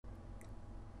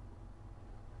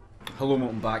Hello and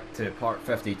welcome back to part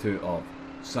 52 of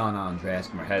San Andreas,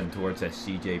 and we're heading towards this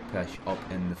CJ Pish up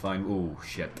in the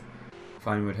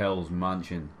Finewood Hills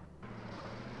mansion.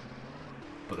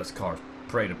 But this car's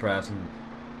pretty depressing.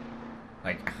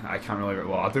 Like, I can't really,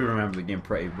 well, I do remember the game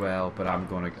pretty well, but I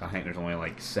think there's only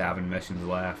like 7 missions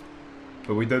left.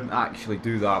 But we didn't actually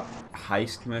do that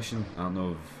heist mission. I don't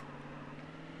know if,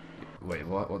 wait,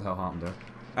 what the hell happened there?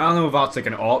 I don't know if that's like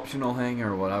an optional thing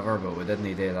or whatever, but we didn't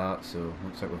do that, so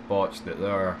looks like we've botched it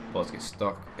there. But let's get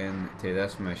stuck into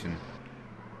this mission.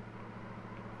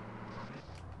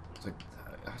 It's like,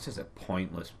 that's just a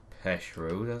pointless pish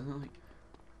road, isn't it?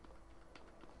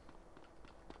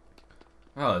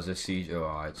 Oh, there's a siege.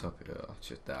 Oh, it's up here. It's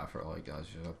just effort, like that's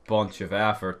just a bunch of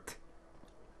effort.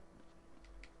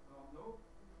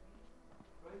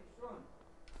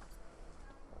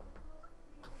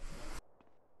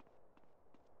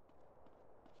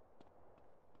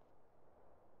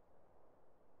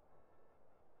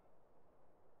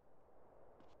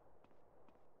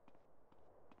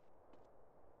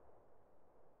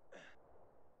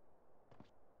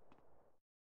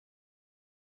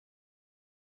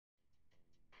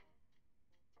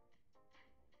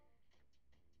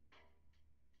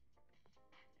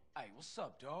 Hey, what's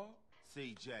up, dawg?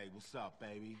 CJ, what's up,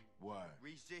 baby? Word.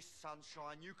 Resist,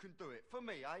 sunshine. You can do it. For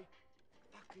me, eh?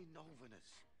 Fucking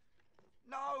Northerners.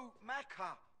 No,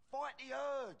 Macca. Fight the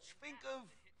urge. Think of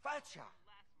Thatcher.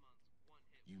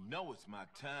 You know it's my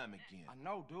time again. I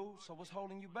know, dude. So what's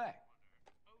holding you back?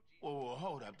 Whoa,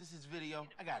 hold up. This is video.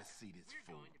 I gotta see this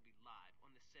fool.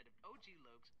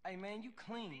 Hey, man, you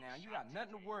clean now. You got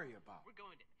nothing to worry about. We're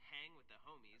going to hang with the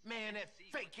homies. Man, that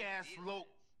fake-ass LOC.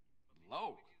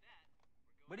 Low.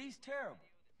 But he's terrible.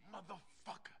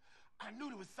 Motherfucker. I knew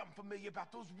there was something familiar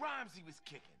about those rhymes he was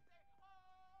kicking.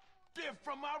 They're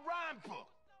from my rhyme book.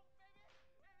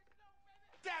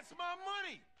 That's my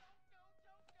money.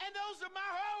 And those are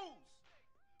my hoes.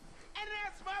 And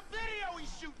that's my video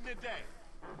he's shooting today.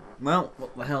 Well,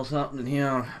 what the hell's happening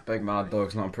here? Big Mad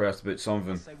Dog's not impressed about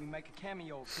something. Say we make a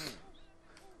cameo team.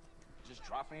 Just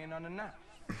drop in unannounced.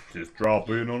 Just drop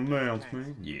in unannounced,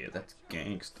 man. Yeah, that's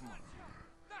gangsta.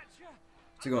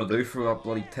 What's he gonna do for that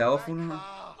bloody telephone? You ain't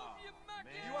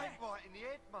right in the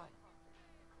head, mate.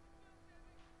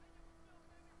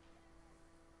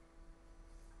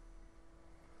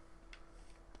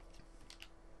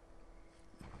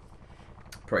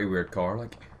 Pretty weird car,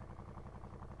 like.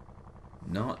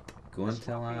 Not going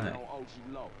to lie.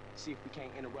 See if we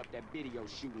can't interrupt that video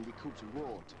shoot and recoup some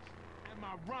royalties. And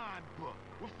my rhyme book.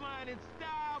 We're flying in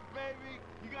style, baby.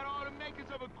 You got all the makings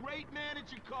of a great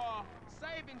manager car.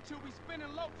 Saving till we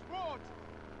spinning Locs royalties.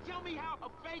 Tell me how a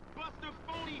fake buster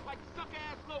phony like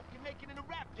suck-ass Loc can make it in a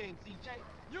rap game, CJ.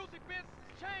 Music business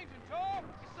is changing, dog.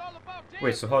 It's all about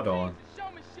Wait, so hold on.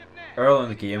 showmanship now. Early in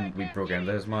the game, we broke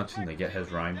into his mansion to get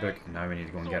his rhyme book, and now we need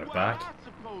to go and get it back.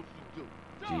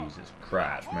 Jesus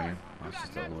Christ, man. That's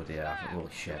just a load of effort. Holy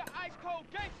shit.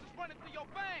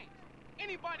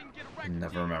 I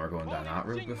never remember going down that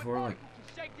route before, like,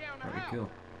 pretty cool.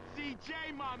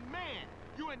 CJ, my man,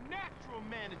 you a natural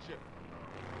manager.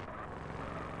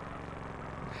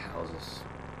 What the hell is this?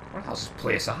 Where the hell's this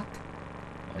place at?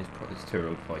 Oh, these two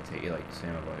roads probably take you like the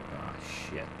same about. Ah,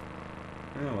 shit.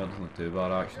 Oh, well, it doesn't look too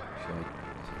bad actually.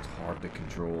 It's hard to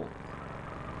control.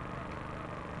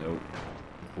 Nope.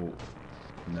 Oh.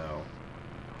 No.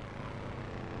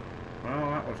 Well,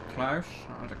 that was close.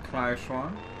 That was a close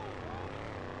one.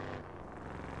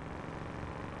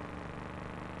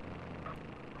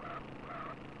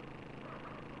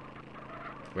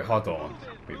 Wait, hold on.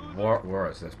 Wait, where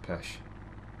is this pish?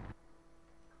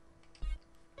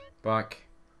 Back.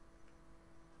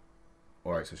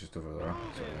 Alright, so it's just over there.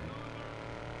 So,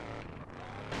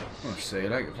 I want to say,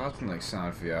 like, if that's in like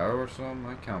San Fiero or something,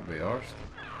 that can't be ours.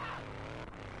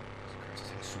 This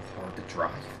thing's so hard to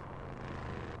drive.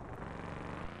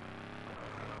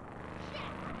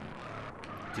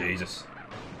 Jesus.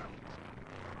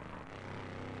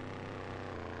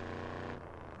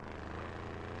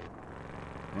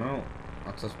 Well,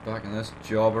 that's us back in this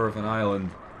jobber of an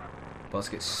island. But let's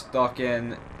get stuck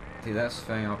in to this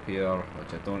thing up here,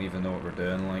 which I don't even know what we're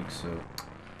doing, like, so...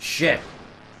 Shit!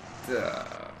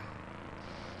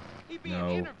 He being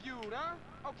No. interviewed, huh?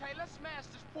 Okay, let's smash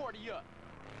this party up.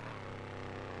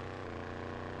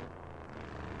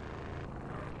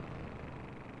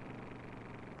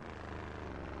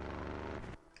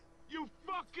 You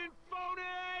fucking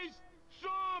phonies!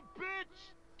 Son,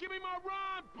 bitch! Give me my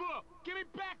rhyme book! Give me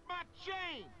back my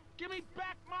chain! Give me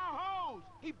back my hose!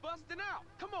 He busting out.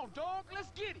 Come on, dog.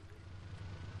 Let's get it.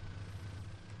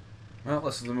 Well,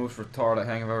 this is the most retarded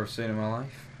hang I've ever seen in my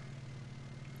life.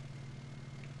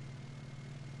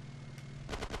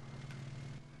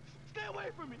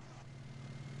 from me.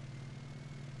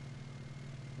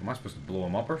 Am I supposed to blow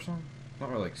him up or something? Not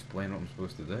really explain what I'm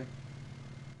supposed to do.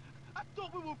 I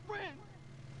thought we were friends.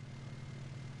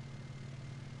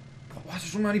 But why is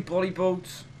there so many bloody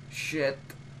boats? Shit.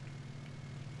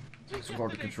 It's so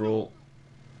hard to control.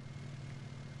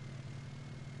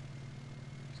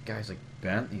 This guy's like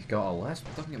bent, he's got a lisp.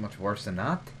 It doesn't get much worse than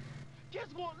that. Guess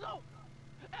what? LOC.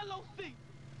 LOC.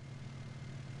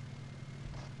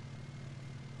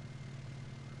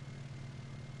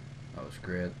 That was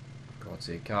great. For God's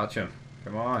sake, catch him.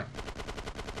 Come on.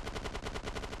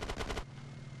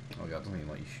 Oh god, doesn't even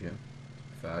let you shoot.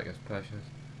 Fat, gets precious.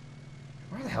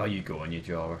 Where the hell are you going, you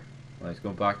jobber? Let's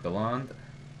go back to land.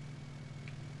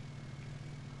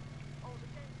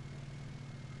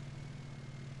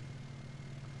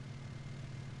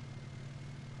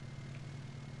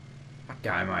 That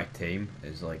guy on my team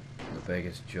is like the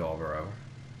biggest jobber ever.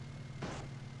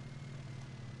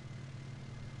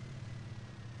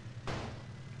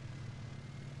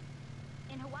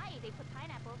 In Hawaii, they put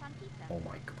pineapples on pizza. Oh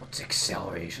my god, what's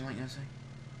acceleration like this thing?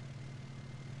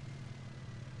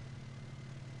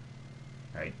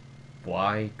 Right,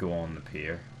 why go on the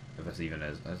pier? If this even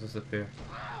is this the pier?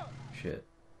 Shit.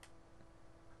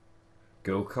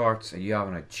 Go-karts? Are you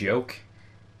having a joke?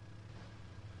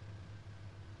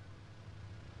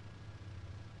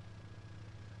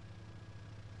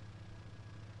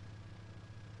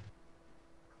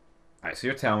 Alright, so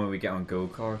you're telling me we get on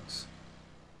go-karts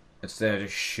instead of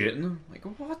just shooting them? Like,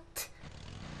 what?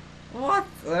 What?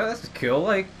 That's cool,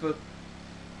 like, but...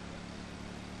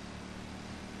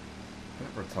 a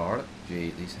bit retarded.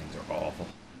 Gee, these things are awful.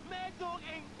 Mad Dog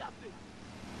ain't nothing.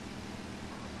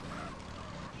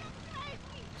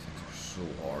 These things are so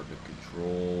hard to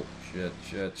control. Shit,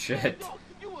 shit, shit. Mad Dog,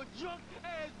 you a drunk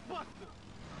ass buster.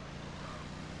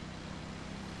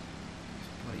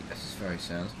 Bloody, this is very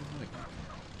sensitive. Like,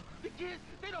 The kids,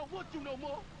 they don't want you no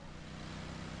more.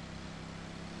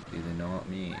 do they not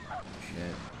me?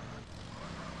 Shit.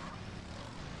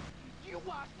 You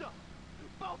washed up.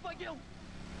 Both of you.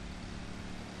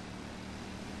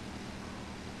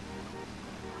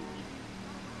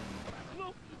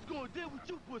 Look, it's gonna deal with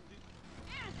you, pussy.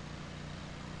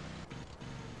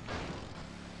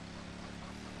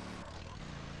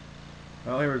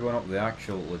 Well, here we're going up the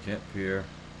actual legit pier.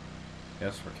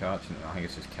 Yes, we're catching it. I think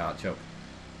it's just catch up.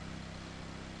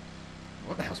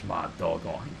 What the hell's Mad Dog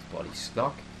on? I think he's bloody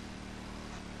stuck.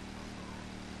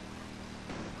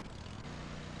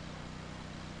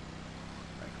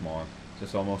 Right, come on. Is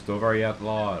this almost over yet,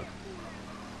 lad?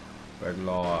 Big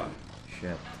lad.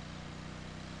 Shit.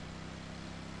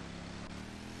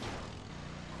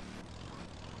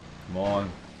 Come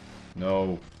on.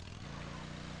 No.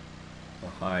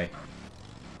 Oh, hi.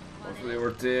 Hopefully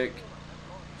overtake.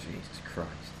 Jesus Christ.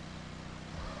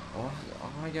 Oh,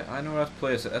 I know this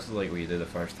place. This is like where you do the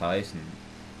first heist in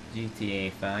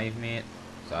GTA 5, mate.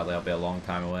 Sadly, I'll be a long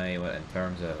time away in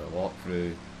terms of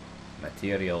walkthrough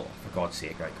material. For God's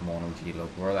sake, right, come on, OG, look,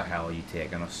 where the hell are you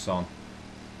taking us, son?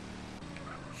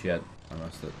 Shit, I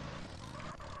missed it.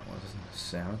 What is this, a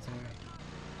cemetery?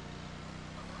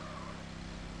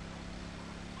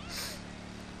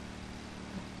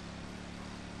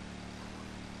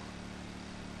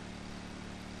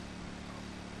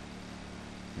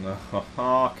 No,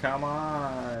 oh, come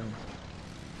on.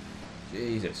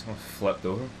 Jesus, someone flipped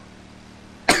over.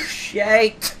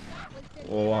 Shit!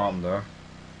 Oh, I'm there.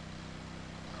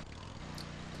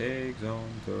 Takes on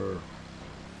turf.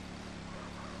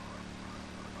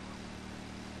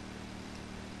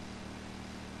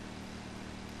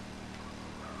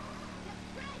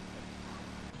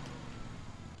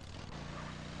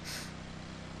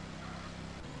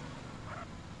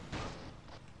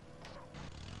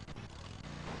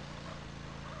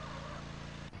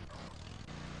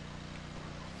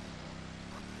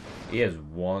 He has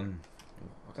one.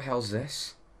 What the hell's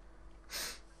this?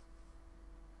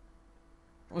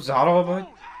 What's that all about?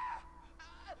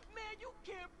 Man, you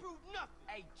can't prove nothing.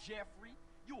 Hey, Jeffrey,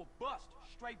 you a bust.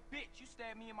 Straight bitch. You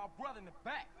stabbed me and my brother in the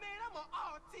back. Man, I'm an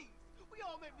artist. We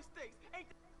all make mistakes. Ain't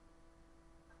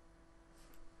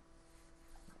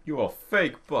You a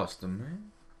fake buster,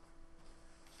 man.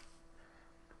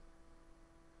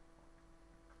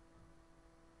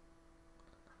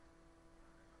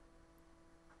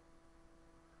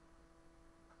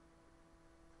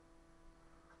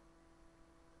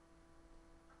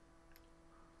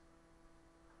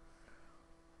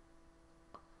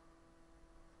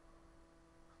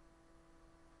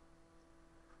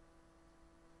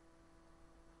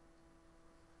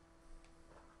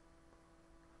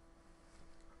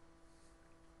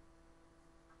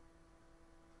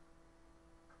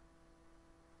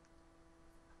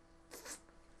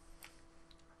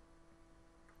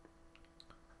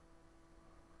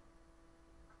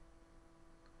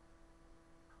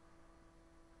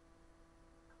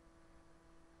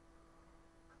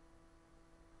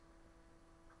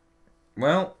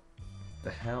 Well,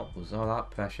 the hell was all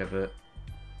that pressure bit?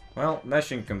 Well,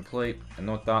 mission complete, and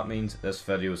what that means, this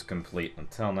video is complete.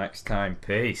 Until next time,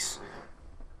 peace.